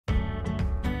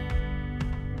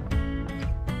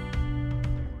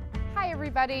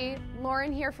everybody. Lauren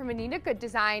here from Anita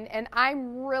Goodesign, and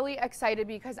I'm really excited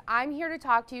because I'm here to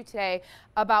talk to you today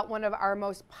about one of our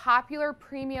most popular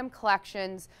premium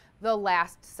collections, The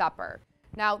Last Supper.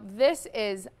 Now, this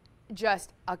is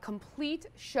just a complete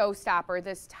showstopper.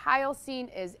 This tile scene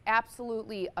is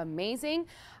absolutely amazing.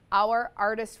 Our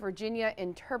artist Virginia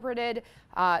interpreted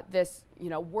this,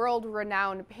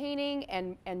 world-renowned painting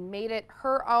and made it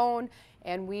her own.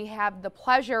 And we have the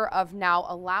pleasure of now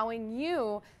allowing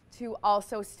you to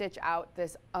also stitch out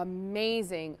this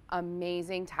amazing,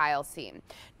 amazing tile scene.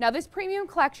 Now, this premium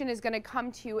collection is going to come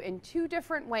to you in two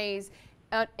different ways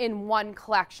in one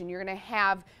collection. You're going to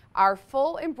have our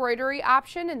full embroidery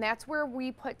option, and that's where we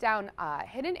put down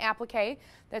hidden applique.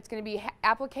 That's going to be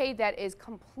applique that is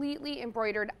completely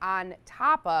embroidered on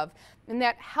top of, and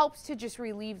that helps to just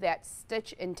relieve that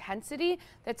stitch intensity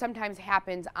that sometimes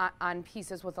happens on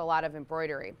pieces with a lot of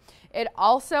embroidery. It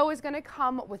also is going to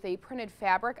come with a printed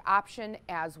fabric option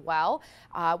as well.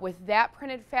 With that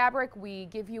printed fabric, we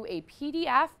give you a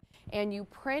PDF and you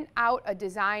print out a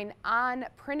design on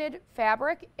printed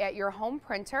fabric at your home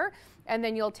printer, and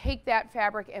then you'll take that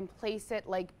fabric and place it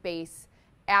like base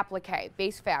applique,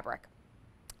 base fabric.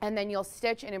 And then you'll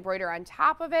stitch and embroider on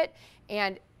top of it,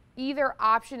 and either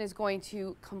option is going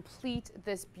to complete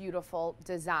this beautiful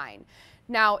design.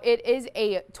 Now, it is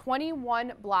a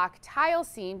 21 block tile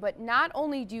scene, but not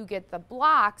only do you get the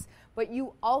blocks, but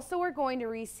you also are going to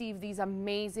receive these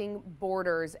amazing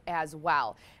borders as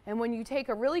well. And when you take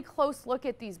a really close look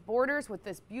at these borders with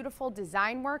this beautiful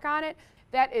design work on it,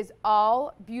 that is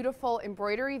all beautiful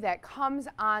embroidery that comes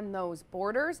on those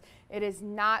borders. It is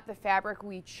not the fabric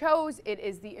we chose, it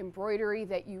is the embroidery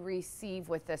that you receive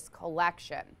with this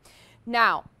collection.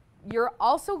 Now, you're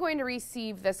also going to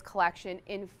receive this collection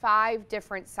in 5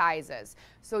 different sizes.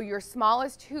 So your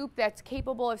smallest hoop that's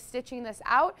capable of stitching this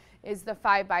out is the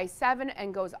 5x7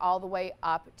 and goes all the way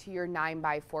up to your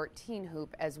 9x14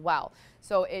 hoop as well.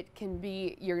 So it can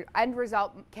be, your end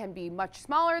result can be much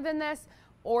smaller than this,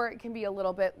 or it can be a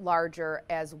little bit larger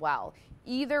as well.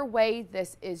 Either way,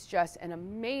 this is just an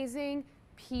amazing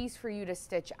piece for you to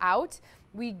stitch out.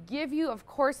 We give you, of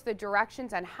course, the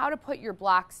directions on how to put your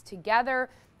blocks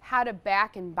together, how to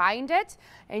back and bind it,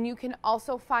 and you can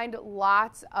also find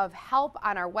lots of help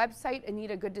on our website,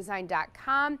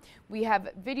 anitagoodesign.com. We have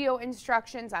video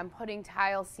instructions on putting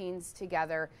tile scenes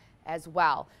together as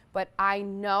well. But I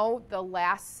know The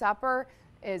Last Supper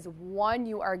is one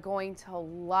you are going to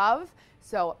love,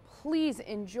 so please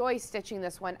enjoy stitching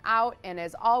this one out, and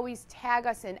as always, tag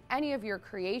us in any of your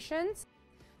creations.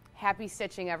 Happy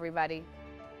stitching, everybody.